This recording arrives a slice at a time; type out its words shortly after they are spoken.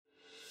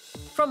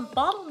From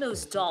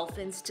bottlenose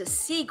dolphins to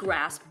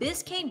seagrass,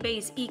 Biscayne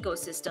Bay's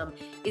ecosystem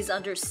is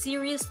under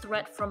serious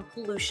threat from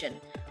pollution.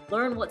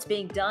 Learn what's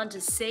being done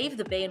to save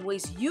the bay and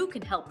ways you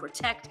can help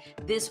protect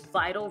this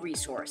vital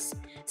resource.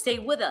 Stay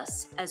with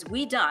us as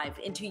we dive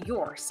into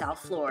your South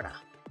Florida.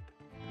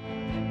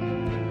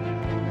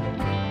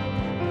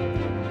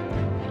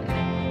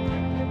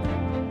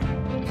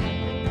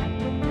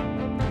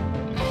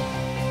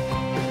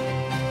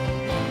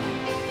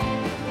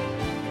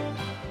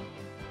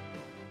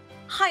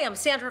 Hi, I'm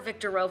Sandra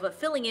Viktorova,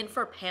 filling in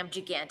for Pam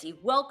Giganti.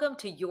 Welcome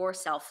to your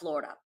South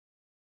Florida.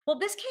 Well,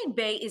 Biscayne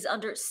Bay is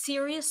under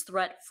serious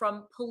threat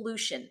from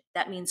pollution.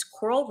 That means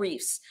coral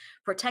reefs,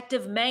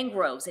 protective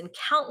mangroves, and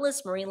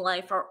countless marine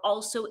life are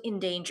also in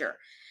danger.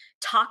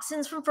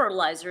 Toxins from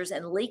fertilizers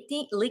and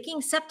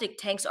leaking septic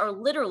tanks are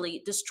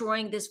literally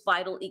destroying this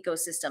vital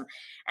ecosystem.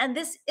 And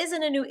this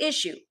isn't a new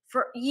issue.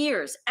 For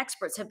years,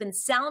 experts have been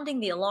sounding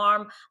the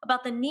alarm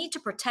about the need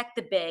to protect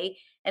the bay,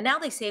 and now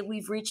they say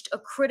we've reached a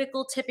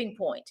critical tipping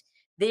point.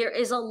 There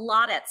is a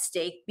lot at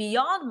stake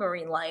beyond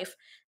marine life.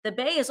 The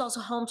bay is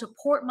also home to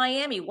Port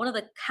Miami, one of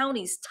the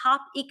county's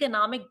top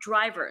economic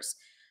drivers.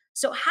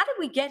 So how did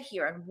we get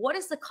here, and what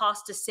is the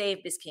cost to save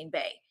Biscayne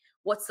Bay?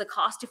 What's the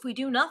cost if we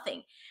do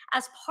nothing?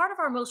 As part of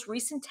our most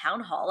recent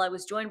town hall, I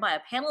was joined by a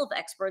panel of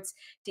experts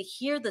to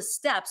hear the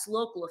steps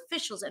local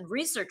officials and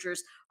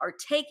researchers are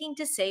taking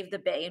to save the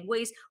bay in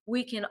ways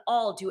we can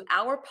all do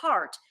our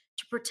part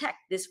to protect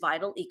this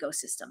vital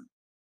ecosystem.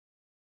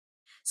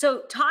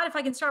 So, Todd, if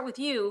I can start with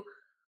you,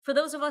 for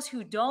those of us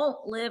who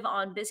don't live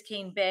on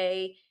Biscayne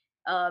Bay,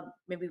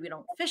 maybe we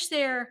don't fish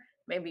there,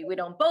 maybe we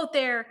don't boat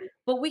there,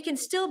 but we can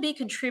still be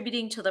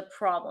contributing to the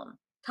problem.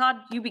 Todd,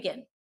 you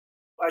begin.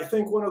 I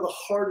think one of the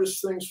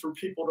hardest things for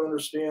people to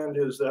understand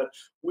is that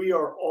we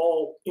are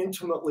all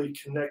intimately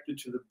connected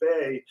to the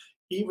bay,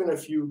 even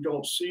if you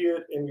don't see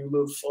it and you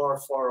live far,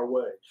 far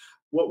away.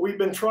 What we've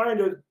been trying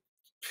to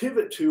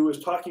pivot to is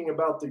talking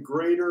about the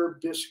greater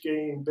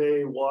Biscayne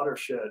Bay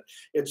watershed.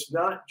 It's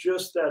not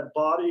just that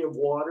body of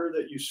water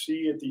that you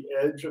see at the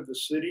edge of the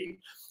city.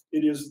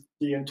 It is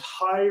the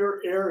entire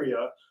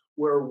area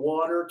where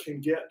water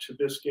can get to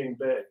Biscayne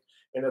Bay.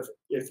 And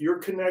if you're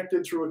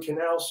connected through a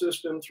canal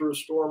system, through a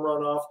storm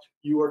runoff,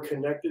 you are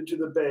connected to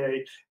the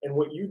bay. And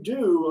what you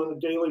do on a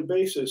daily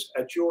basis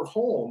at your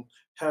home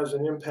has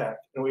an impact.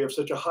 And we have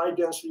such a high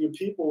density of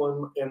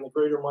people in the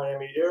greater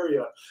Miami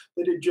area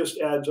that it just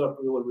adds up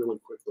really, really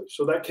quickly.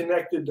 So that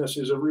connectedness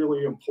is a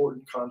really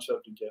important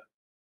concept to get.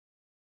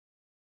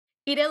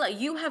 Irela,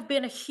 you have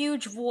been a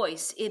huge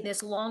voice in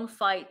this long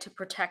fight to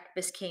protect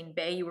Biscayne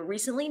Bay. You were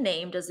recently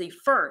named as the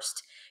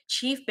first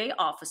Chief Bay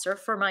Officer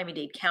for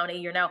Miami-Dade County.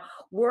 You're now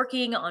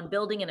working on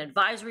building an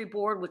advisory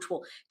board which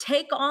will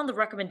take on the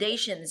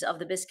recommendations of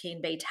the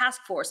Biscayne Bay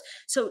Task Force.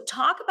 So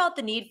talk about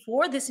the need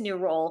for this new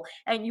role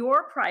and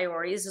your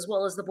priorities as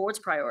well as the board's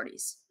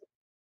priorities.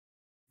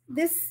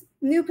 This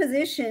new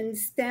position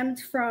stemmed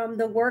from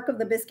the work of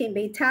the Biscayne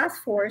Bay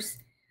Task Force,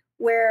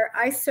 where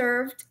I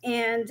served,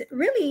 and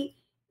really,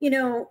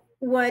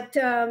 what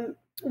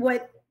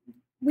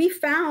we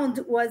found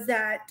was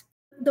that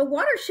the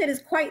watershed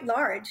is quite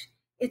large.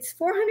 It's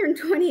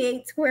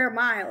 428 square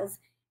miles.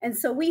 And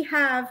so we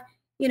have,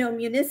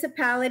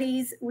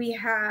 municipalities, we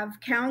have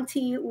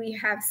county, we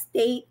have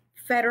state,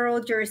 federal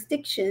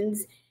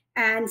jurisdictions,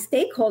 and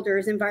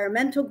stakeholders,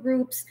 environmental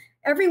groups,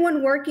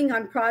 everyone working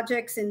on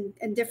projects and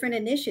different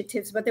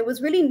initiatives. But there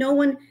was really no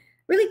one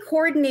really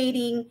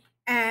coordinating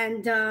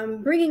and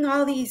bringing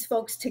all these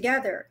folks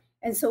together.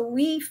 And so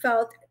we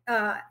felt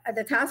at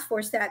the task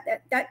force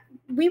that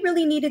we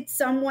really needed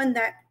someone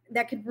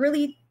that could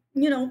really,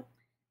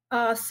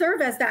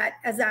 serve as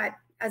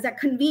that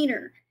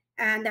convener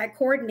and that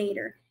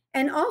coordinator,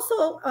 and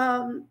also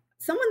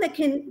someone that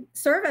can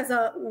serve as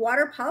a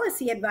water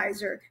policy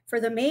advisor for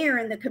the mayor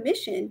and the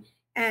commission,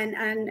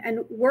 and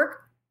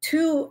work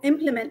to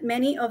implement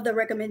many of the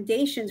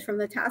recommendations from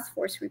the task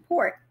force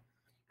report.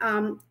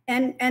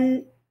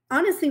 And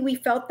honestly, we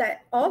felt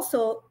that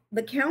also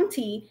the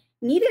county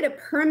needed a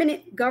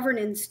permanent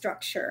governance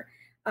structure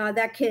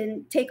that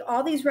can take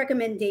all these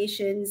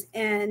recommendations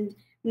and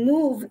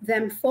move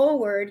them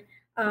forward,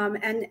 and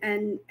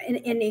in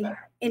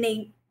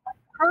a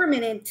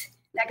permanent,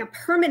 like a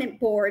permanent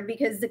board,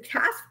 because the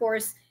task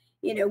force,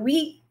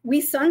 we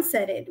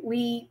sunsetted,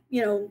 we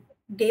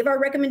gave our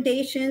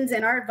recommendations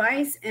and our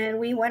advice, and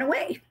we went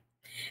away,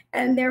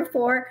 and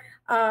therefore,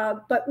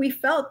 but we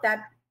felt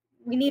that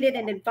we needed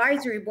an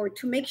advisory board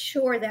to make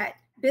sure that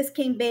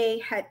Biscayne Bay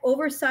had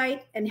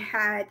oversight and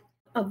had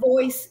a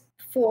voice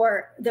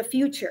for the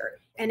future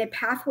and a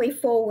pathway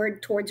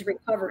forward towards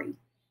recovery.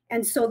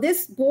 And so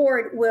this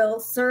board will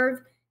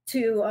serve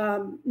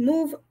to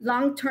move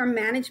long-term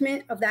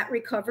management of that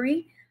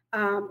recovery,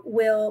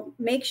 will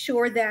make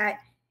sure that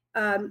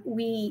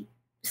we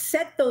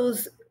set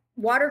those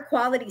water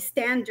quality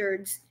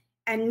standards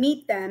and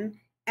meet them,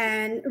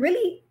 and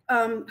really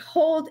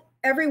hold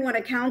everyone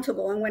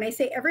accountable. And when I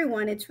say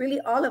everyone, it's really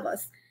all of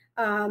us,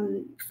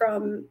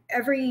 from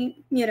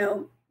every,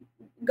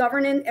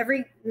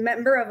 every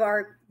member of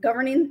our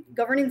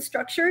governing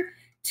structure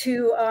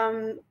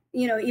to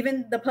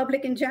even the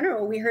public in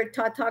general. We heard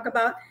Todd talk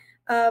about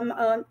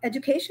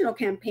educational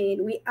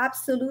campaign. We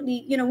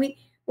absolutely,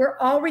 we're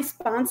all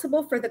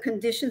responsible for the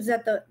conditions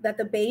that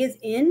the bay is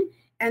in,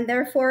 and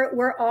therefore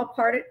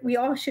we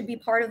all should be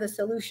part of the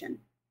solution.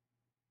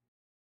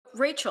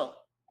 Rachel,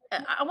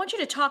 I want you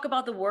to talk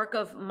about the work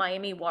of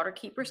Miami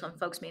Waterkeeper. Some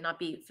folks may not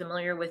be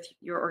familiar with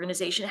your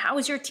organization. How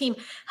is your team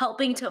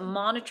helping to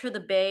monitor the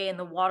bay and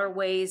the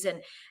waterways?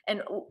 And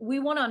we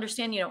want to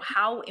understand,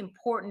 how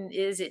important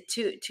is it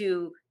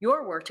to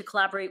your work to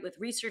collaborate with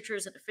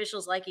researchers and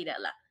officials like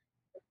Irela?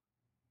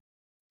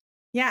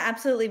 Yeah,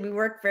 absolutely. We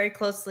work very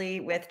closely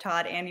with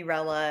Todd and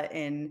Irela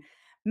in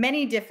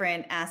many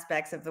different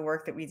aspects of the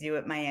work that we do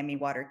at Miami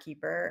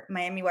Waterkeeper.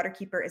 Miami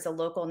Waterkeeper is a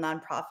local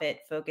nonprofit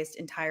focused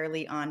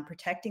entirely on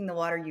protecting the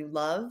water you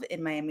love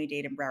in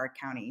Miami-Dade and Broward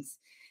counties.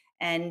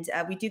 And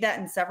we do that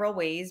in several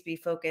ways. We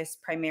focus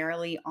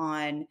primarily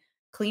on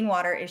clean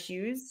water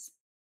issues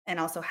and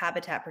also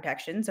habitat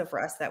protection. So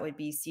for us, that would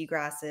be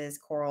seagrasses,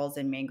 corals,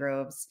 and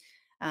mangroves.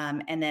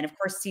 And then, of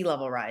course, sea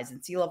level rise.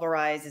 And sea level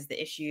rise is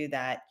the issue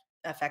that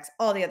affects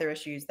all the other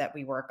issues that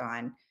we work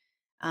on.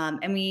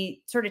 And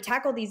we sort of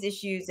tackle these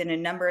issues in a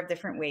number of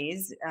different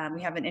ways.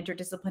 We have an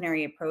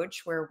interdisciplinary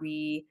approach where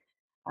we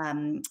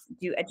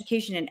do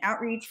education and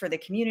outreach for the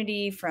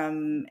community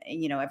from,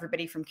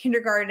 everybody from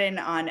kindergarten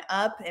on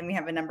up. And we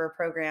have a number of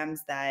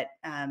programs that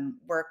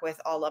work with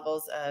all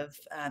levels of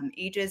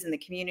ages in the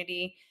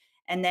community.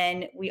 And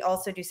then we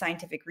also do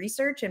scientific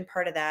research. And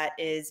part of that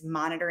is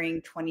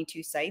monitoring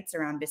 22 sites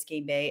around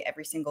Biscayne Bay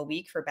every single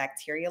week for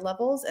bacteria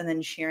levels, and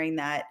then sharing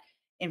that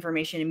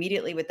information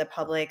immediately with the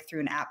public through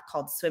an app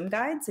called Swim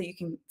Guide, so you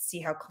can see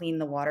how clean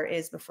the water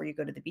is before you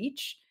go to the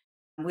beach.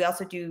 We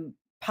also do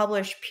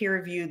publish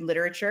peer-reviewed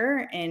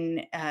literature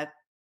in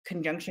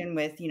conjunction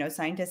with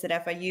scientists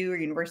at FIU or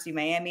University of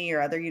Miami or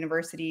other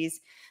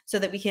universities, so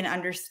that we can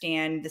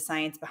understand the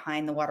science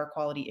behind the water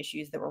quality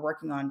issues that we're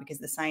working on, because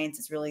the science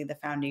is really the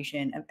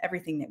foundation of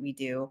everything that we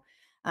do.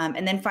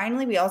 And then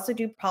finally, we also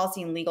do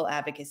policy and legal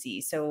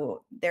advocacy.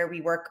 So there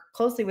we work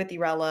closely with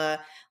Irela,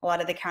 a lot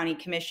of the county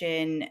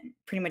commission,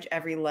 pretty much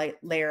every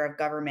layer of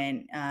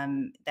government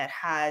that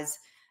has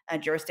a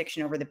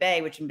jurisdiction over the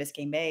bay, which in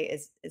Biscayne Bay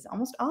is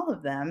almost all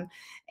of them.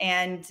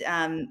 And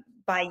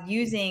by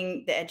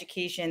using the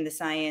education, the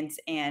science,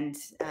 and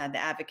the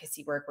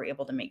advocacy work, we're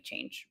able to make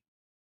change.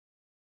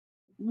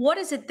 What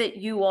is it that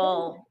you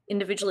all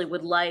individually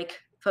would like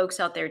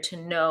folks out there to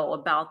know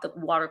about the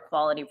water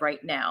quality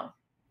right now?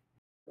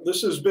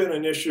 This has been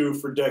an issue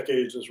for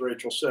decades, as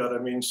Rachel said. I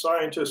mean,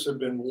 scientists have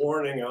been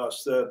warning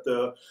us that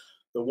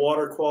the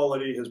water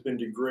quality has been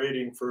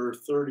degrading for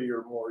 30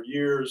 or more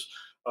years.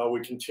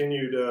 We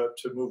continue to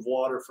move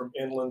water from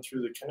inland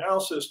through the canal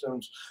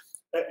systems.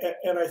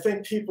 And I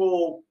think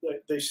people,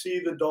 they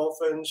see the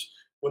dolphins.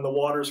 When the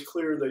water's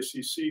clear, they see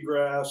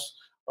seagrass,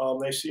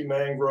 they see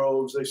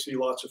mangroves, they see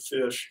lots of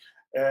fish.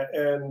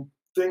 And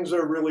things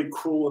are really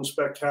cool and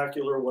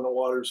spectacular when the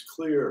water's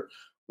clear.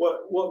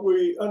 What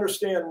we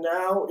understand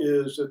now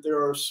is that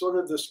there are sort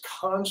of this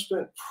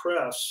constant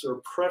press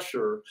or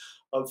pressure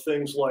of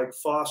things like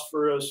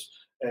phosphorus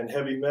and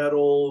heavy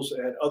metals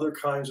and other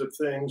kinds of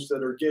things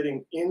that are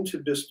getting into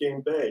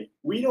Biscayne Bay.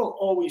 We don't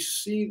always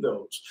see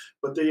those,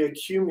 but they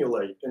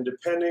accumulate. And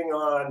depending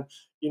on,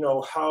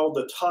 how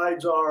the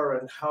tides are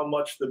and how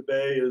much the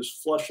bay is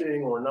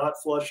flushing or not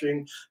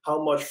flushing,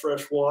 how much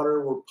fresh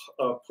water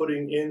we're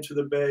putting into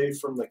the bay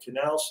from the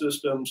canal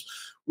systems,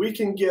 we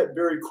can get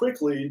very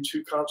quickly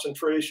to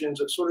concentrations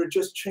that sort of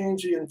just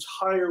change the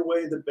entire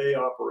way the bay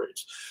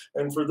operates.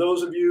 And for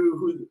those of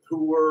you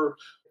who were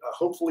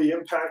hopefully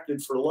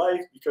impacted for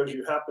life because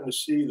you happen to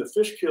see the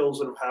fish kills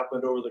that have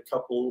happened over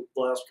the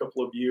last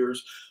couple of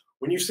years,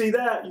 when you see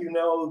that,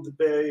 the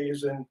bay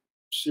is in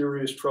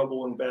serious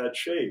trouble and bad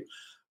shape.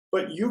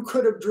 But you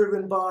could have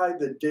driven by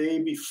the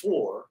day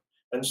before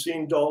and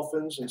seen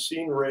dolphins and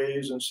seen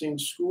rays and seen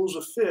schools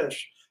of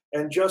fish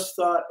and just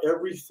thought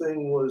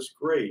everything was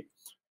great.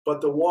 But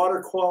the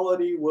water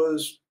quality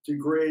was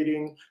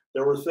degrading.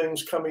 There were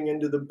things coming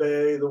into the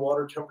bay. The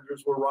water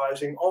temperatures were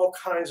rising. All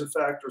kinds of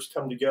factors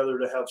come together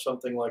to have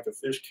something like a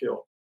fish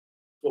kill.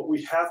 What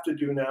we have to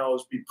do now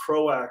is be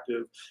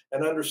proactive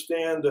and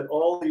understand that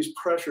all these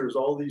pressures,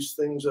 all these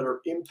things that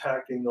are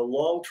impacting the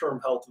long-term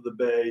health of the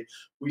bay,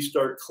 we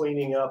start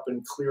cleaning up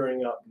and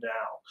clearing up now.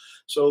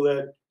 So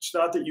that it's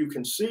not that you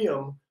can see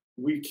them,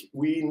 we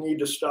need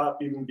to stop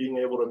even being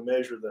able to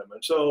measure them.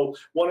 And so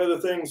one of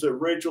the things that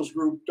Rachel's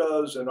group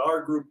does and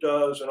our group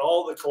does and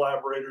all the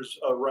collaborators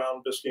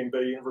around Biscayne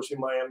Bay, University of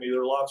Miami,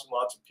 there are lots and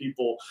lots of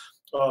people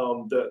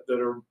that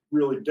are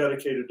really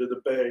dedicated to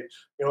the bay.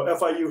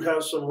 FIU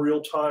has some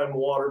real-time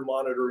water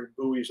monitoring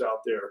buoys out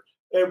there.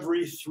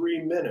 Every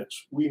 3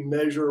 minutes, we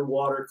measure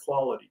water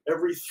quality.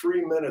 Every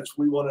 3 minutes,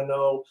 we want to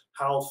know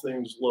how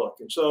things look.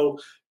 And so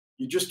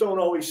you just don't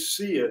always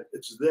see it.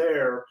 It's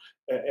there.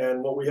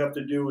 And what we have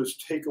to do is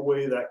take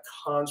away that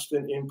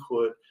constant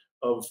input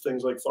of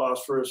things like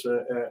phosphorus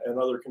and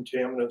other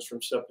contaminants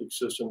from septic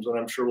systems. And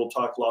I'm sure we'll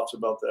talk lots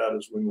about that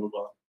as we move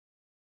on.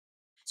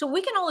 So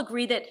we can all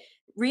agree that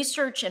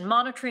research and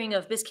monitoring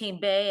of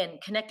Biscayne Bay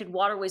and connected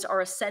waterways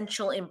are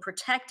essential in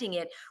protecting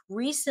it.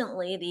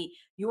 Recently, the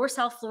Your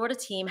South Florida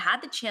team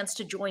had the chance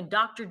to join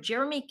Dr.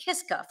 Jeremy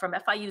Kiska from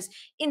FIU's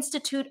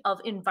Institute of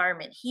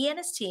Environment. He and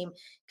his team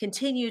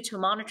continue to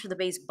monitor the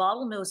bay's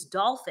bottlenose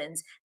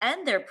dolphins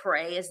and their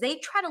prey as they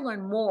try to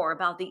learn more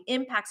about the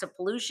impacts of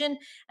pollution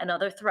and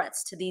other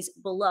threats to these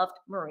beloved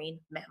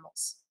marine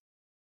mammals.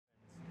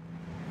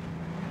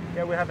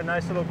 Yeah, we have a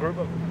nice little group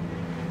of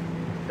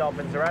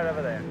dolphins right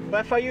over there.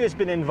 FIU has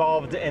been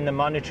involved in the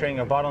monitoring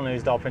of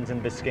bottlenose dolphins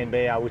in Biscayne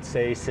Bay, I would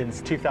say, since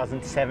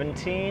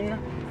 2017,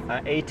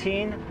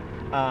 18.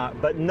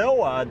 But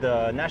NOAA,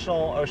 the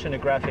National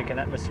Oceanographic and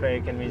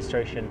Atmospheric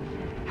Administration,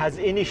 has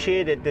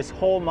initiated this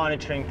whole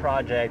monitoring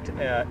project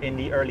in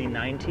the early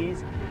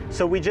 90s.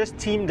 So we just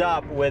teamed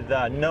up with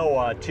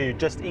NOAA to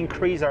just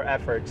increase our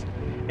efforts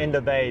in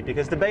the bay,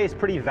 because the bay is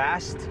pretty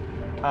vast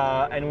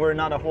and we're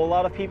not a whole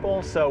lot of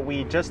people. So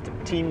we just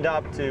teamed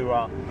up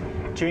to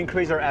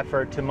increase our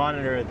effort to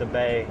monitor the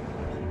bay,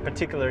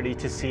 particularly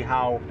to see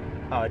how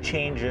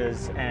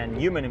changes and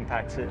human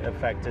impacts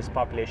affect this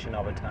population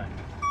over time.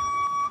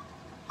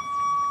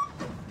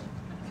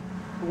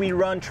 We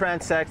run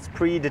transects,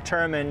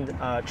 predetermined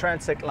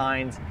transect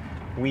lines.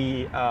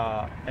 We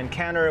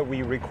encounter,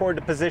 we record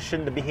the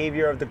position, the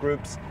behavior of the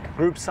groups,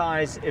 group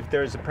size, if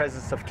there's a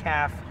presence of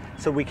calf,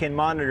 so we can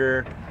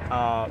monitor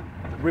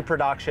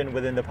reproduction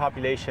within the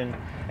population.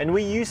 And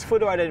we use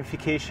photo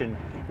identification,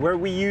 where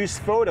we use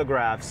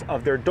photographs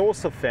of their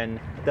dorsal fin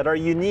that are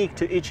unique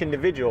to each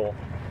individual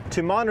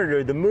to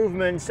monitor the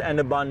movements and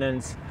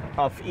abundance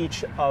of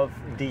each of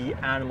the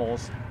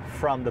animals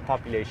from the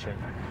population.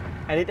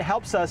 And it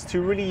helps us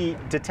to really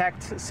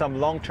detect some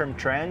long-term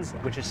trends,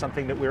 which is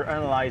something that we're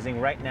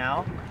analyzing right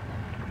now,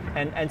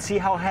 and see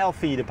how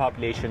healthy the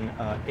population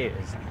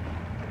is.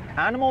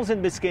 Animals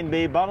in Biscayne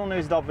Bay,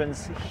 bottlenose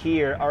dolphins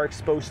here, are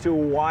exposed to a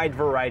wide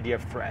variety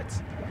of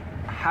threats.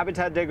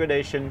 Habitat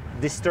degradation,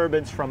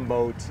 disturbance from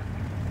boats,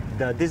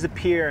 the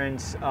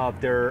disappearance of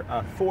their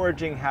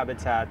foraging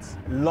habitats,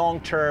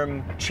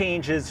 long-term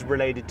changes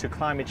related to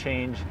climate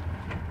change.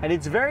 And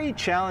it's very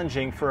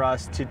challenging for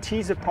us to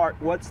tease apart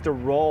what's the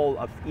role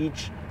of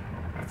each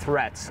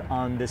threat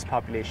on this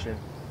population.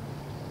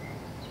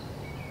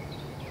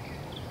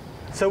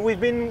 So we've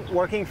been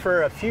working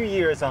for a few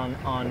years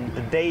on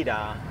the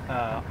data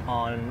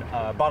on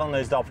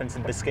bottlenose dolphins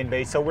in Biscayne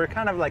Bay. So we're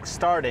kind of like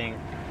starting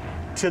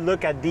to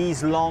look at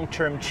these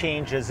long-term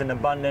changes in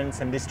abundance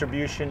and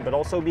distribution, but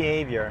also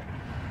behavior,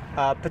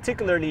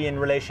 particularly in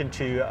relation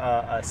to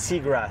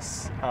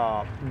seagrass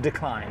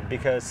decline,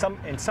 because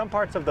in some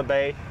parts of the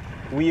bay,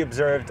 we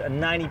observed a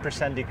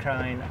 90%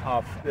 decline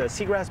of the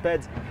seagrass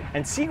beds,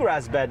 and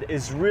seagrass bed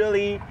is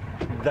really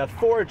the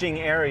foraging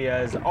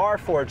areas, are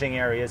foraging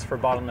areas for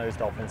bottlenose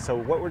dolphins. So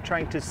what we're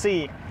trying to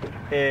see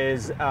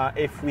is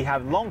if we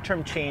have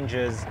long-term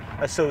changes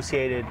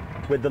associated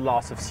with the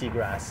loss of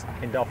seagrass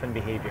in dolphin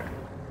behavior.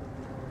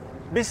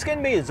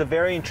 Biscayne Bay is a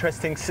very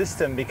interesting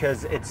system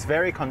because it's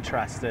very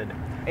contrasted.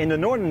 In the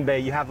northern bay,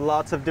 you have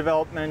lots of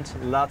development,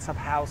 lots of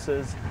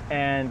houses,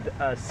 and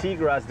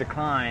seagrass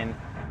decline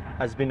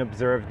has been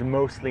observed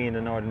mostly in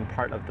the northern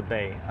part of the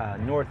bay,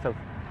 north of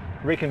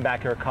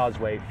Rickenbacker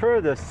Causeway.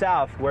 Further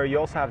south, where you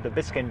also have the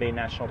Biscayne Bay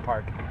National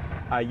Park,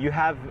 you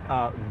have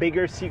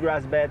bigger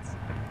seagrass beds,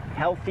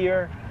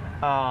 healthier,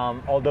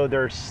 although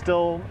there's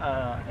still,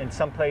 in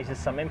some places,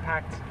 some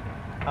impact.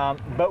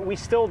 But we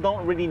still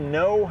don't really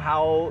know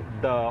how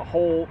the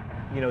whole,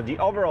 the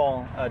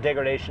overall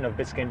degradation of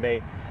Biscayne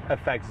Bay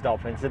affects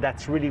dolphins. So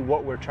that's really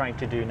what we're trying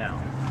to do now.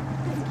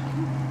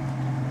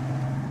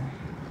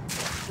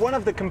 One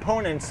of the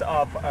components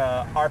of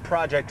our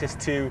project is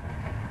to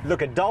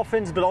look at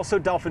dolphins, but also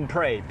dolphin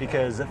prey,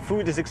 because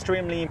food is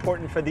extremely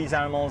important for these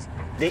animals.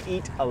 They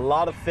eat a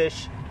lot of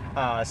fish,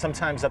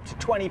 sometimes up to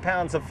 20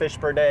 pounds of fish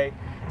per day.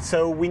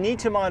 So we need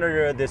to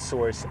monitor this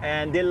source,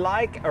 and they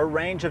like a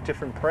range of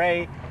different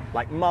prey,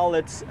 like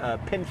mullets,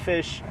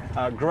 pinfish,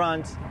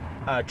 grunts,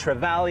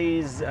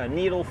 trevallies,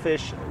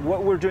 needlefish.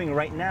 What we're doing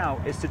right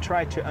now is to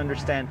try to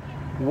understand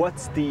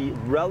what's the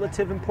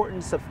relative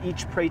importance of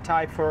each prey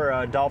type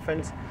for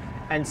dolphins,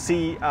 and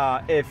see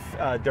if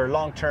there are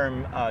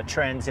long-term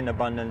trends in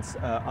abundance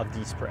of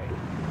these prey.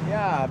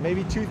 Yeah,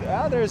 maybe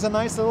there's a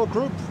nice little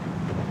group.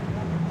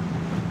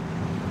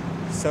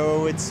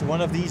 So it's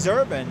one of these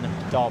urban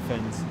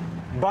dolphins.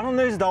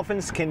 Bottlenose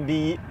dolphins can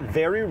be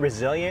very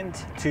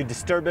resilient to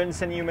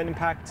disturbance and human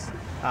impacts,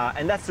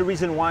 and that's the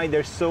reason why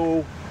they're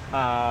so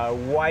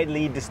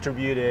widely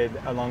distributed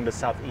along the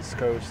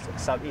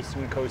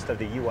southeastern coast of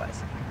the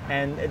US.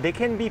 And they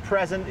can be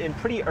present in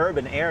pretty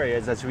urban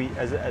areas, as we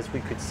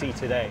could see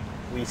today.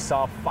 We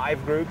saw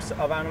 5 groups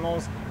of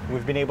animals.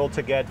 We've been able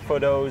to get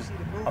photos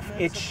of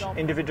each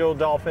individual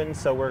dolphin,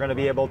 so we're going to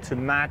be able to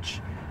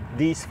match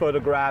these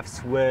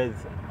photographs with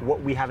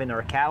what we have in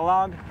our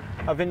catalog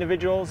of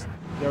individuals.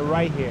 They're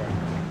right here.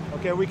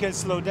 Okay, we can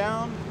slow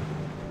down.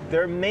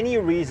 There are many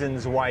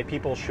reasons why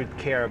people should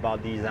care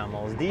about these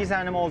animals. These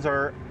animals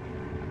are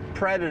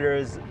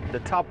predators, the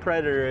top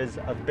predators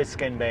of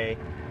Biscayne Bay.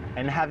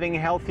 And having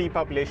healthy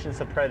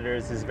populations of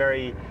predators is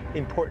very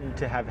important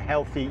to have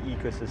healthy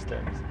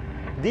ecosystems.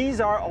 These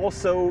are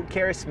also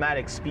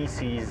charismatic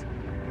species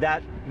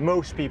that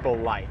most people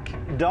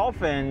like.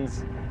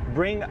 Dolphins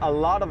bring a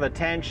lot of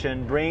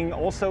attention, bring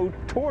also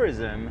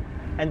tourism,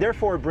 and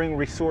therefore bring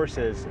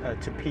resources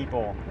to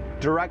people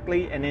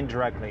directly and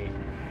indirectly.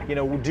 You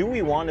know, do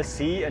we want to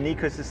see an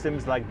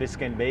ecosystems like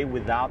Biscayne Bay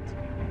without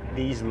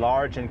these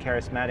large and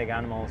charismatic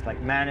animals like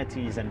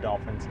manatees and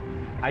dolphins?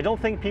 I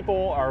don't think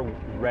people are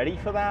ready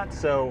for that.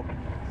 So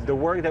the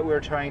work that we're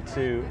trying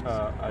to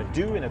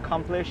do and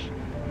accomplish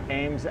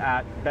aims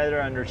at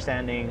better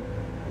understanding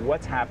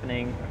what's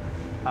happening,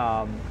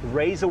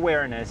 raise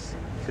awareness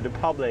to the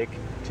public,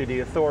 to the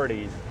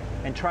authorities,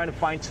 and trying to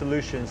find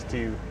solutions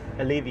to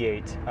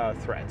alleviate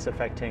threats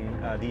affecting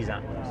these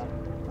animals.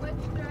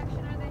 Which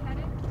direction are they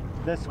headed?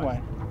 This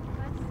way.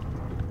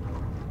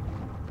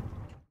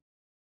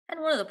 And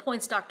one of the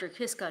points Dr.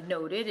 Kiska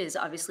noted is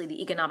obviously the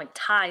economic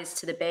ties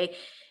to the Bay.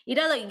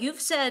 Irela,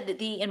 you've said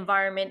the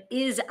environment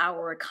is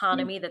our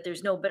economy, that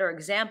there's no better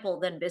example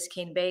than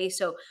Biscayne Bay.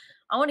 So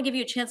I want to give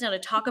you a chance now to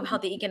talk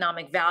about the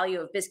economic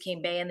value of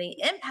Biscayne Bay and the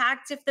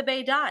impact if the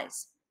Bay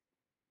dies.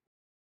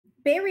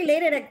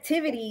 Bay-related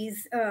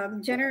activities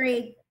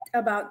generate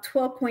about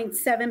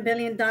 $12.7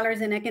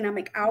 billion in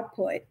economic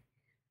output,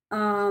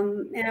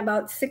 and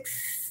about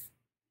six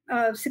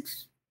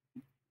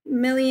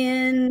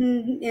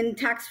million in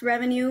tax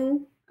revenue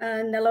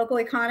in the local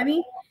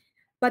economy.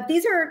 But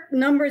these are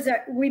numbers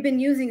that we've been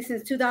using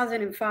since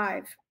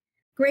 2005.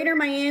 Greater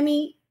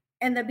Miami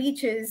and the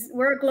beaches,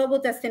 we're a global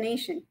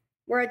destination.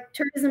 We're a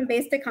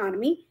tourism-based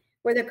economy.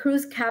 We're the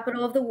cruise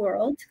capital of the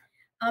world.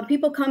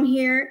 People come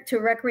here to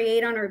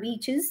recreate on our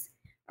beaches.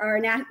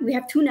 We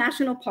have 2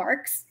 national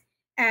parks,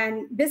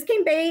 and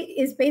Biscayne Bay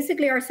is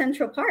basically our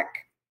central park.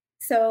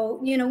 So,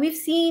 you know, we've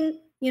seen,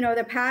 you know,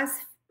 the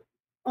past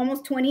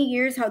almost 20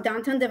 years how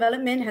downtown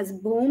development has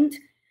boomed.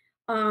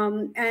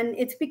 And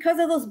it's because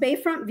of those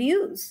bayfront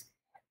views.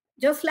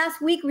 Just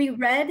last week, we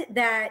read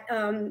that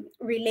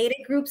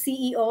Related Group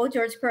CEO,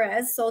 George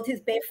Perez, sold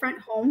his bayfront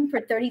home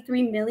for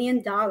 $33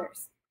 million.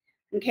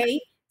 Okay,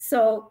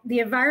 so the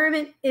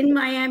environment in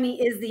Miami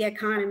is the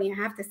economy, I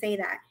have to say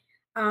that.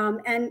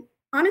 And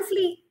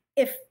honestly,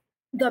 if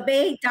the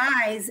Bay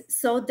dies,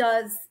 so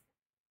does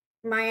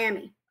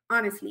Miami,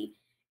 honestly.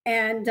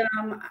 And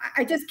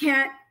I just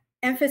can't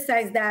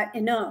emphasize that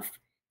enough.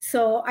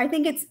 So I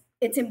think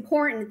it's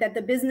important that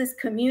the business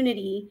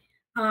community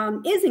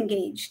is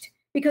engaged,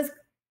 because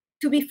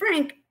to be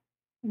frank,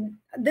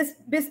 this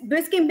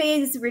Biscayne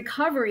Bay's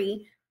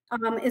recovery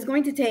is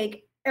going to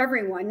take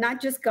everyone, not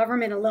just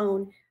government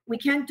alone. We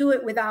can't do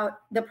it without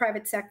the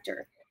private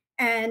sector.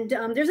 And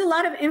there's a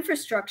lot of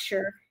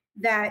infrastructure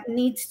that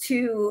needs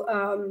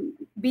to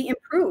be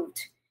improved.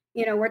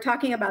 You know, we're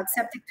talking about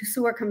septic to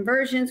sewer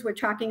conversions. We're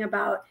talking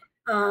about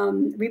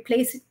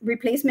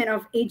replacement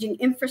of aging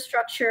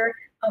infrastructure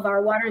of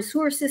our water and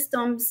sewer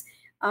systems.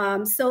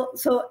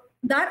 So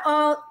that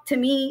all to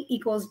me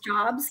equals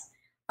jobs.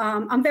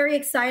 I'm very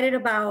excited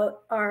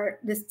about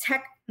this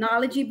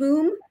technology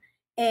boom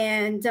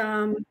and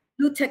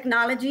new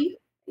technology.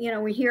 You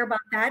know, we hear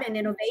about that and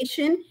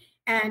innovation,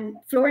 and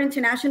Florida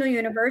International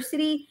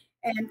University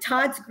and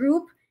Todd's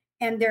group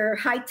and their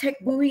high-tech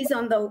buoys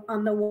on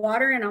the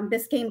water and on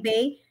Biscayne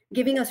Bay,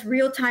 giving us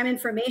real-time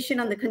information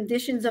on the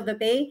conditions of the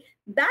Bay.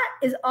 That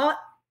is all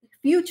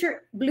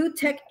future blue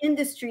tech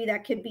industry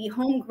that could be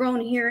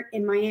homegrown here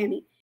in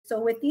Miami.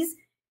 So with these,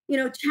 you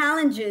know,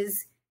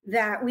 challenges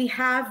that we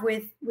have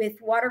with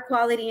water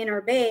quality in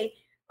our Bay,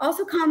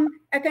 also come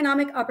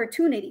economic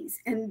opportunities,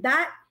 and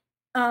that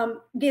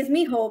gives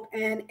me hope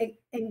and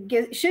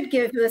should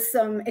give us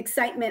some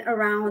excitement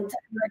around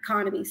the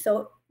economy.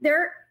 So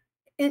they're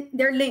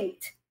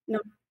linked.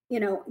 You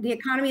know, the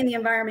economy and the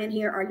environment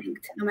here are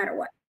linked, no matter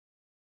what.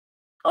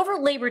 Over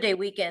Labor Day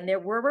weekend, there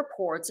were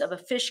reports of a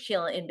fish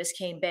kill in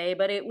Biscayne Bay,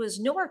 but it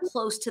was nowhere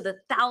close to the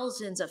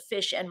thousands of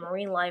fish and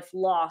marine life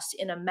lost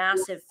in a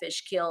massive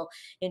fish kill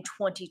in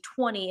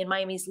 2020 in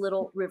Miami's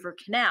Little River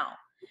Canal.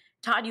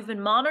 Todd, you've been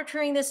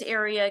monitoring this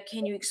area.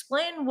 Can you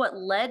explain what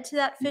led to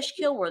that fish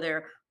kill? Were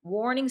there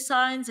warning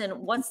signs, and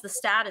what's the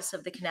status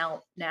of the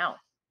canal now?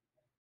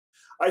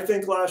 I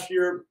think last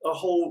year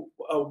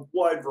a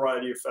wide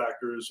variety of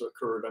factors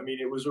occurred. I mean,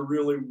 it was a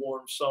really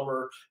warm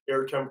summer.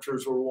 Air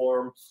temperatures were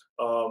warm.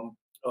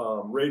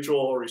 Rachel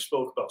already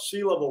spoke about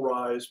sea level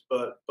rise,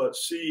 but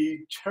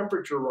sea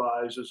temperature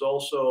rise is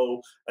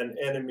also an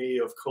enemy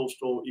of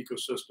coastal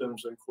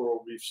ecosystems and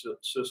coral reef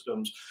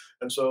systems.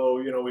 And so,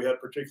 you know, we had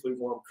particularly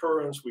warm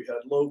currents. We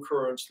had low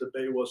currents. The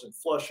bay wasn't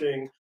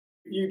flushing.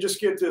 You just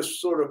get this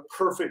sort of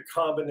perfect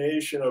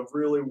combination of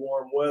really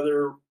warm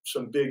weather,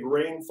 some big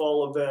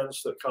rainfall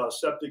events that cause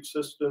septic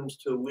systems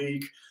to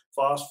leak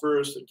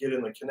phosphorus, that get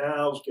in the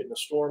canals, get in the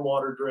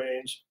stormwater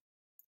drains.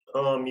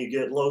 You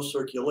get low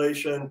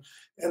circulation,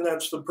 and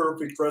that's the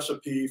perfect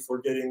recipe for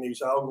getting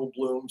these algal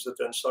blooms that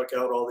then suck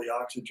out all the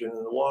oxygen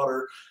in the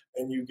water,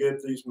 and you get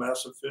these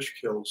massive fish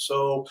kills.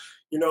 So,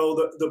 you know,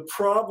 the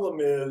problem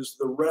is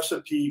the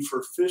recipe for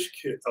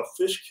a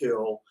fish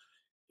kill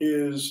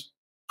is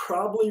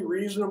probably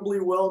reasonably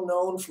well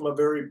known from a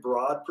very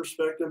broad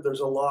perspective. There's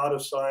a lot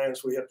of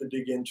science we have to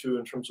dig into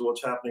in terms of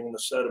what's happening in the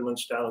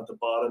sediments down at the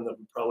bottom that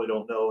we probably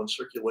don't know, and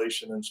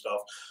circulation and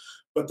stuff.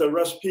 But the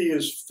recipe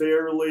is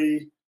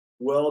fairly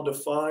well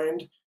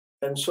defined.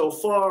 And so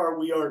far,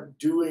 we aren't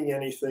doing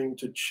anything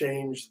to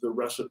change the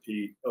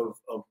recipe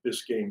of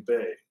Biscayne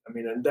Bay. I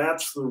mean, and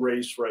that's the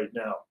race right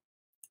now.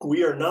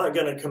 We are not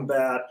going to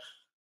combat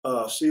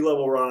sea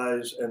level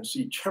rise and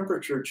sea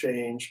temperature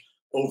change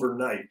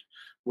overnight.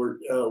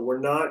 We're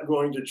not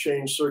going to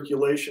change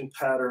circulation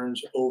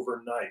patterns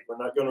overnight. We're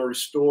not going to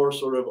restore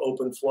sort of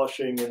open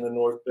flushing in the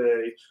North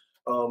Bay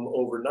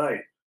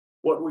overnight.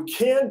 What we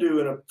can do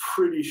in a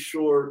pretty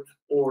short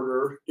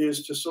order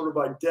is to sort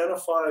of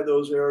identify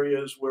those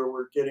areas where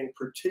we're getting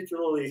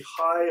particularly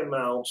high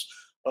amounts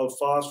of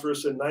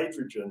phosphorus and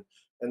nitrogen.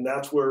 And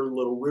that's where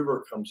Little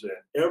River comes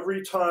in.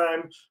 Every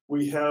time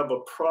we have a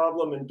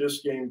problem in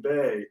Biscayne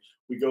Bay,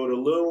 we go to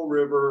Little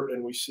River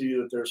and we see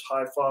that there's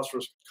high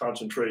phosphorus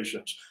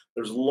concentrations.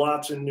 There's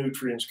lots of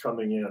nutrients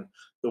coming in.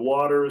 The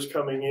water is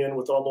coming in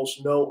with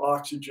almost no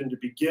oxygen to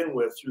begin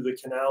with through the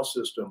canal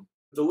system.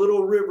 The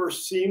Little River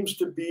seems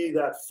to be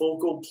that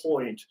focal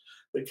point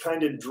that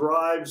kind of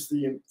drives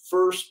the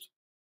first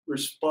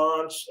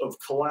response of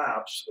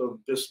collapse of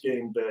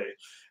Biscayne Bay.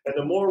 And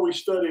the more we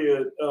study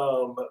it,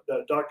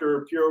 that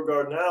Dr. Piero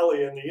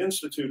Gardinali and the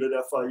Institute at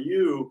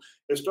FIU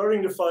is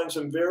starting to find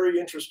some very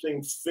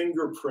interesting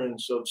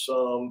fingerprints of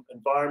some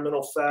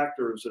environmental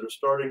factors that are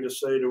starting to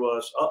say to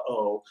us,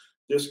 uh-oh,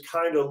 this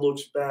kind of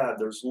looks bad.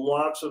 There's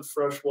lots of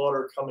fresh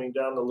water coming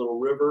down the Little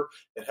River.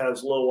 It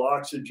has low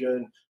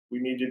oxygen. We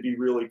need to be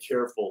really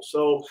careful.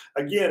 So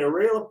again,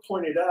 Irela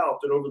pointed out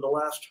that over the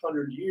last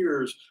 100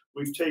 years,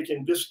 we've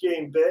taken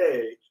Biscayne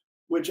Bay,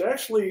 which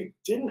actually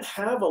didn't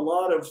have a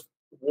lot of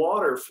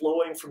water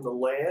flowing from the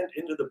land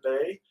into the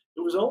bay.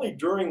 It was only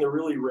during the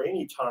really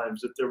rainy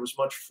times that there was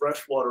much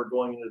fresh water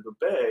going into the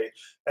bay.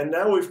 And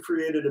now we've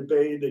created a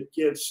bay that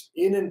gets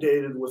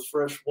inundated with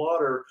fresh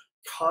water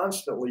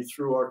constantly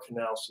through our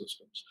canal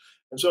systems.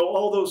 And so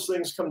all those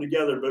things come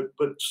together,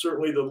 but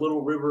certainly the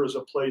Little River is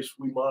a place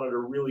we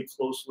monitor really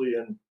closely,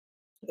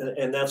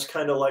 and that's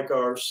kind of like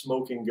our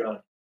smoking gun.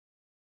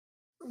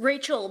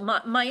 Rachel,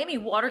 Miami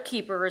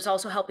Waterkeeper is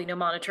also helping to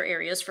monitor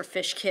areas for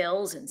fish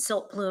kills and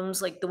silt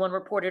plumes, like the one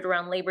reported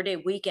around Labor Day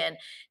weekend.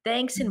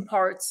 Thanks in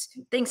part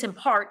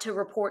to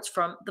reports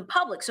from the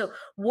public. So,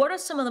 what are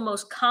some of the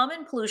most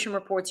common pollution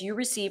reports you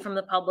receive from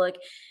the public,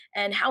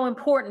 and how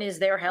important is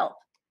their help?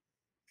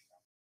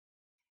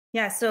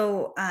 Yeah,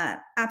 so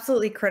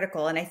absolutely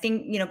critical. And I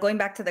think, going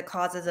back to the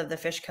causes of the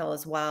fish kill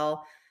as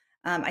well,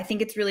 I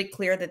think it's really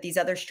clear that these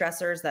other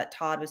stressors that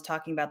Todd was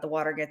talking about, the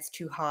water gets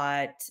too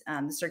hot,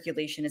 the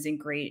circulation isn't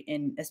great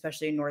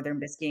especially in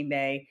northern Biscayne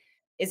Bay,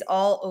 is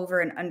all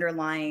over an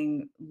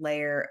underlying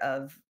layer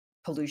of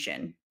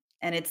pollution.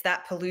 And it's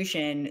that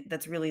pollution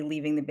that's really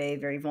leaving the bay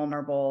very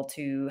vulnerable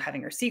to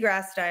having our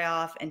seagrass die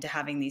off and to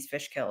having these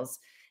fish kills.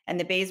 And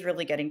the bay is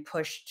really getting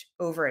pushed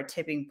over a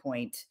tipping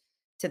point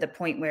to the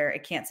point where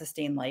it can't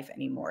sustain life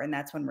anymore. And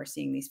that's when we're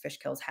seeing these fish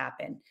kills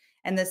happen.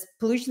 And this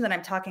pollution that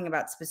I'm talking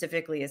about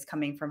specifically is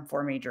coming from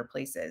four major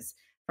places: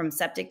 from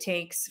septic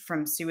tanks,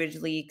 from sewage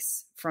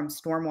leaks, from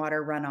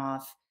stormwater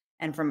runoff,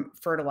 and from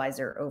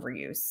fertilizer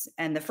overuse.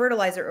 And the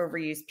fertilizer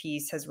overuse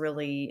piece has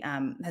really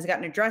has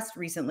gotten addressed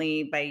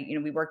recently by,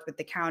 we worked with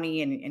the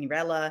county and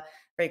Irela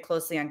very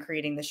closely on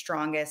creating the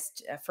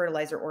strongest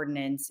fertilizer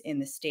ordinance in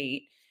the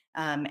state.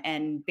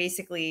 And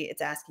basically,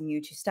 it's asking you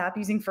to stop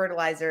using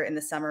fertilizer in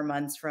the summer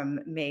months from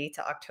May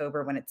to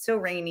October, when it's so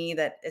rainy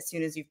that as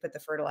soon as you've put the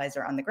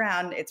fertilizer on the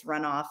ground, it's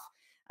run off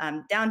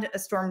down to a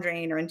storm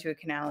drain or into a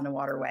canal and a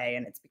waterway,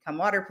 and it's become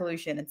water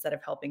pollution instead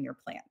of helping your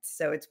plants.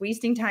 So it's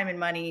wasting time and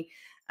money,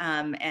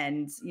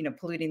 and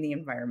polluting the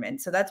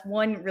environment. So that's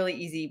one really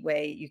easy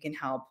way you can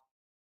help.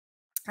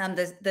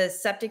 The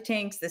septic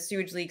tanks, the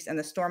sewage leaks, and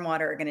the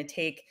stormwater are going to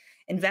take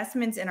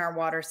investments in our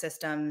water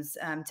systems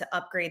to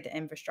upgrade the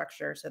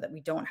infrastructure so that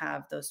we don't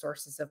have those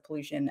sources of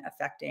pollution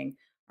affecting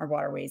our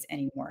waterways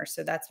anymore.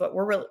 So that's what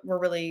we're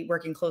really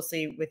working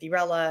closely with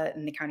Irela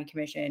and the county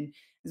commission,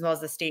 as well as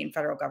the state and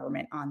federal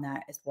government on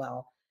that as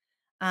well.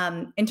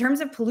 In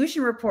terms of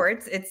pollution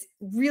reports, it's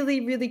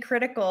really, really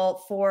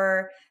critical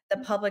for the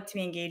public to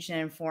be engaged and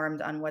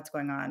informed on what's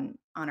going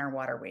on our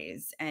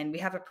waterways. And we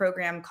have a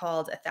program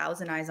called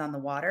 1,000 Eyes on the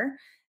Water,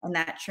 and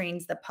that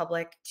trains the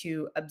public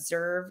to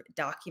observe,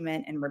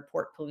 document, and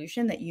report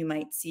pollution that you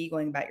might see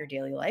going about your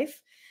daily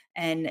life.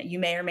 And you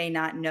may or may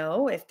not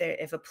know if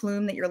a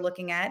plume that you're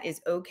looking at is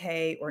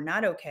okay or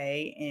not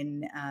okay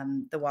in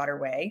the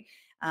waterway.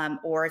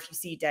 Or if you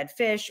see dead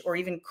fish or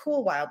even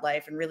cool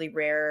wildlife and really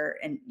rare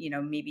and,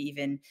 maybe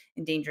even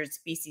Endangered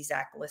Species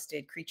Act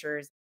listed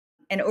creatures.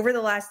 And over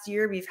the last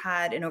year, we've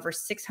had an over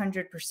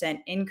 600%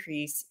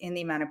 increase in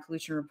the amount of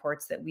pollution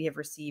reports that we have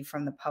received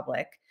from the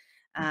public.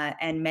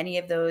 And many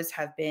of those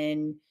have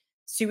been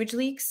sewage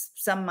leaks,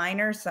 some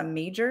minor, some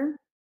major.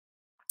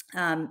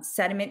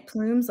 sediment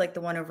plumes like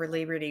the one over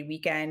Labor Day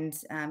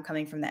weekend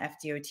coming from the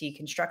FDOT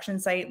construction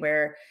site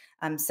where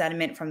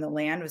sediment from the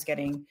land was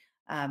getting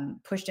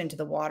pushed into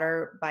the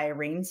water by a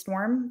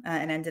rainstorm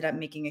and ended up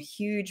making a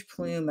huge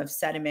plume of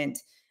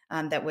sediment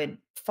that would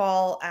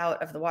fall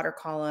out of the water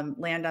column,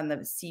 land on the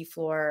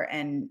seafloor,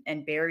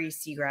 and bury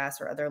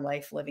seagrass or other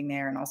life living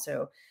there, and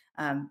also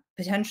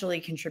potentially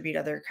contribute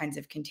other kinds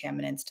of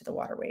contaminants to the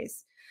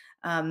waterways.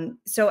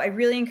 So I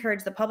really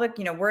encourage the public.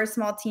 You know, we're a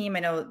small team. I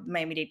know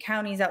Miami-Dade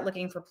County is out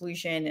looking for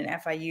pollution, and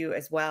FIU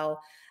as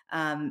well.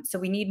 So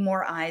we need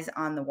more eyes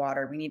on the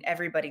water. We need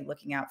everybody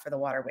looking out for the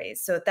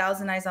waterways. So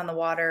 1,000 Eyes on the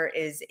Water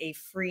is a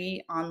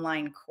free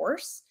online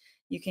course.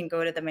 You can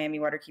go to the Miami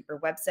Waterkeeper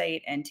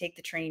website and take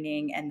the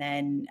training, and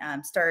then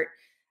start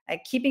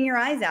keeping your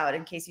eyes out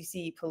in case you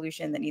see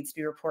pollution that needs to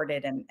be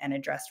reported and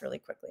addressed really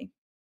quickly.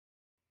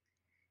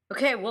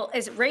 Okay, well,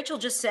 as Rachel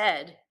just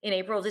said, in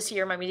April of this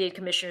year, Miami-Dade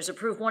commissioners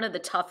approved one of the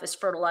toughest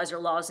fertilizer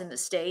laws in the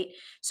state.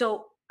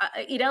 So,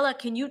 Irela,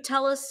 can you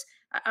tell us?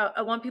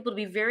 I want people to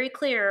be very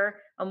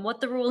clear on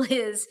what the rule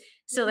is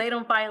so they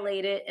don't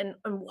violate it, and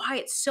why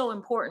it's so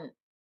important.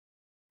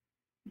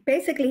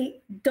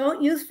 Basically,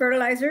 don't use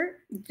fertilizer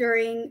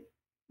during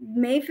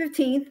May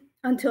 15th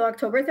until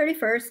October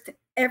 31st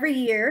every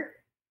year,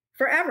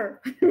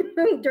 forever,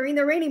 during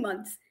the rainy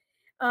months.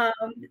 Um,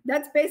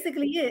 that's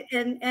basically it.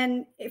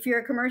 And if you're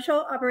a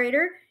commercial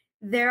operator,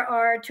 there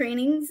are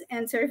trainings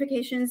and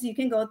certifications you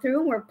can go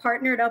through. We're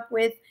partnered up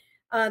with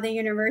the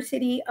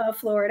University of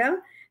Florida,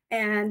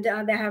 and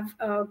they have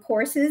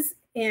courses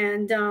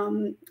and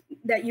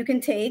that you can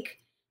take.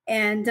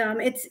 And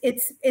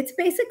it's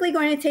basically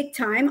going to take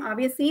time,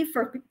 obviously,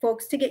 for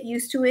folks to get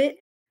used to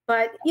it.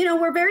 But you know,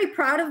 we're very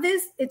proud of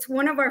this. It's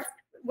one of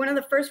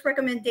the first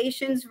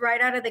recommendations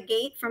right out of the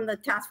gate from the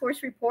task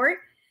force report.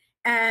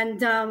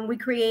 And we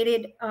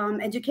created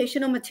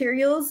educational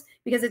materials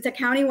because it's a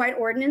countywide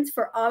ordinance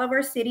for all of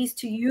our cities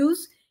to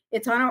use.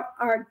 It's on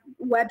our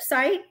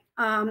website,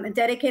 a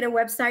dedicated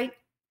website,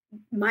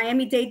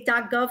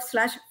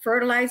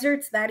 miamidade.gov/fertilizer.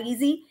 It's that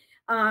easy.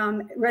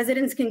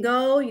 Residents can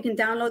go, you can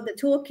download the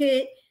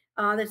toolkit.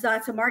 There's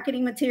lots of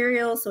marketing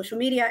materials, social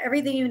media,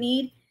 everything you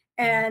need.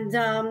 And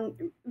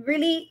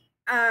really,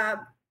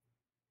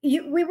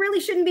 we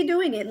really shouldn't be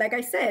doing it. Like I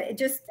said, it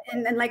just,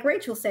 and like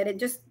Rachel said, it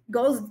just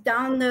goes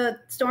down the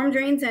storm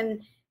drains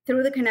and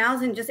through the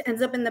canals and just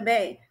ends up in the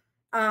bay.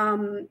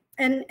 And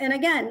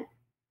again,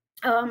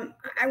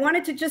 I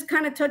wanted to just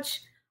kind of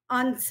touch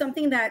on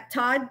something that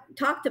Todd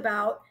talked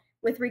about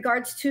with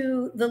regards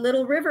to the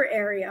Little River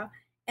area.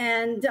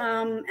 And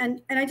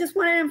I just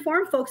want to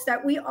inform folks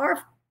that we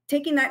are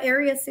taking that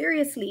area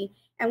seriously,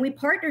 and we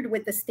partnered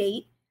with the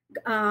state,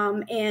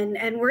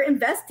 and we're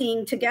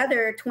investing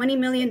together $20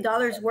 million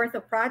worth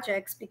of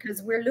projects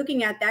because we're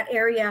looking at that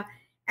area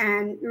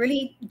and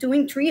really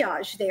doing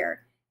triage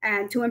there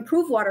and to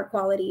improve water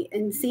quality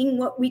and seeing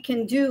what we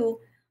can do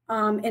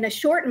in a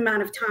short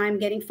amount of time,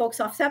 getting folks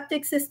off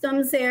septic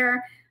systems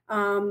there,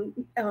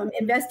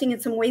 investing in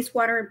some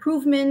wastewater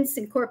improvements,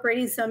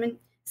 incorporating some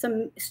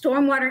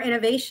stormwater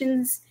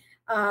innovations,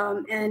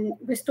 and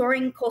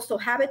restoring coastal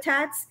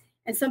habitats.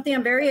 And something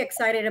I'm very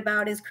excited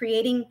about is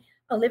creating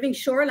a living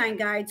shoreline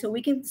guide so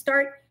we can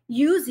start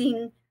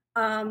using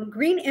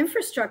green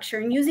infrastructure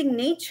and using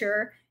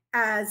nature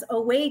as a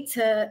way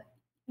to,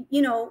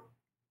 you know,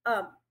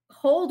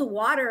 hold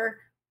water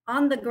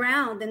on the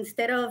ground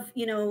instead of,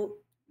 you know,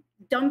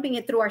 dumping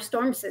it through our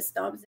storm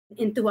systems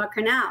into our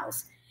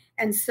canals.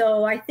 And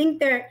so I think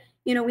that,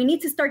 you know, we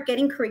need to start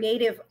getting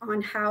creative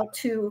on how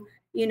to,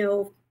 you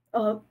know,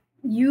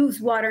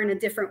 use water in a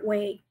different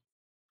way.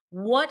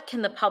 What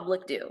can the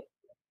public do,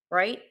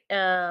 right?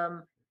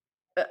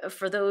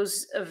 For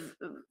those of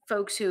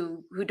folks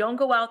who don't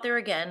go out there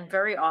again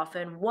very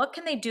often, what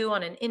can they do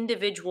on an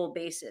individual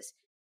basis?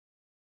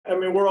 I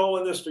mean, we're all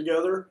in this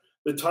together.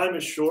 The time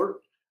is short.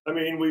 I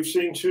mean, we've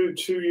seen two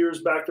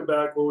years back to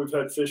back where we've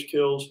had fish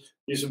kills.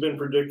 These have been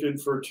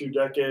predicted for 2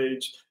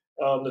 decades.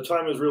 The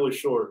time is really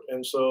short.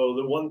 And so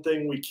the one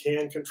thing we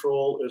can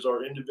control is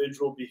our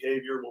individual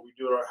behavior, what we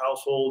do in our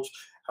households,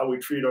 how we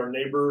treat our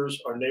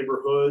neighbors, our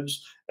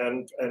neighborhoods,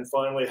 and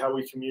finally, how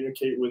we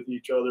communicate with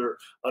each other,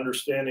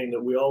 understanding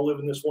that we all live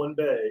in this one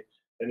bay,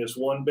 and this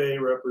one bay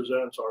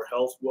represents our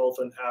health, wealth,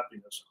 and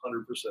happiness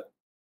 100%.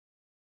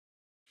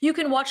 You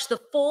can watch the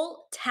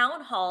full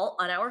town hall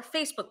on our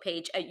Facebook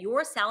page at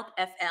Your South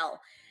FL.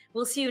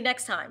 We'll see you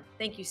next time.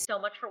 Thank you so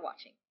much for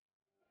watching.